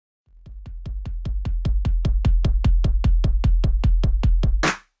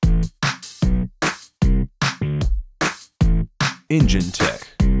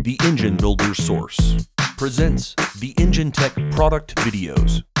Enginetech, the engine builder's source, presents the Enginetech product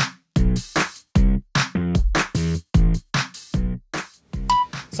videos.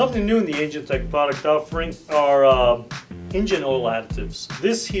 Something new in the Enginetech product offering are engine oil additives.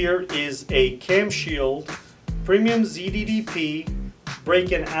 This here is a CAM-SHEILD premium ZDDP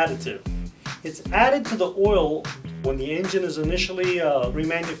break-in additive. It's added to the oil when the engine is initially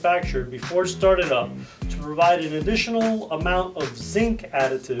remanufactured before it started up to provide an additional amount of zinc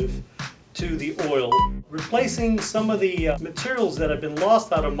additive to the oil, replacing some of the materials that have been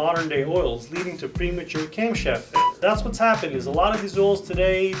lost out of modern day oils, leading to premature camshaft failure. That's what's happened. Is a lot of these oils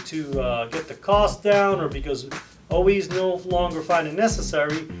today, to get the cost down or because OEs no longer find it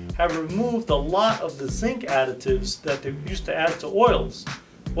necessary, have removed a lot of the zinc additives that they used to add to oils.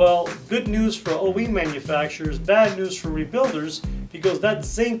 Well, good news for OE manufacturers, bad news for rebuilders, because that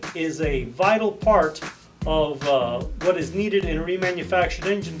zinc is a vital part of what is needed in a remanufactured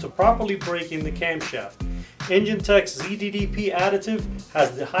engine to properly break in the camshaft. Enginetech's ZDDP additive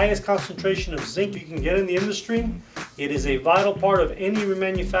has the highest concentration of zinc you can get in the industry. It is a vital part of any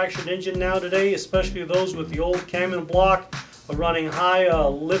remanufactured engine now today, especially those with the old cam and block running high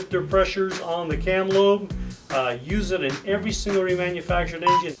lifter pressures on the cam lobe. Use it in every single remanufactured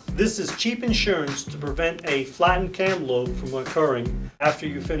engine. This is cheap insurance to prevent a flattened cam lobe from occurring after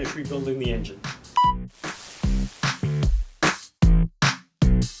you finish rebuilding the engine.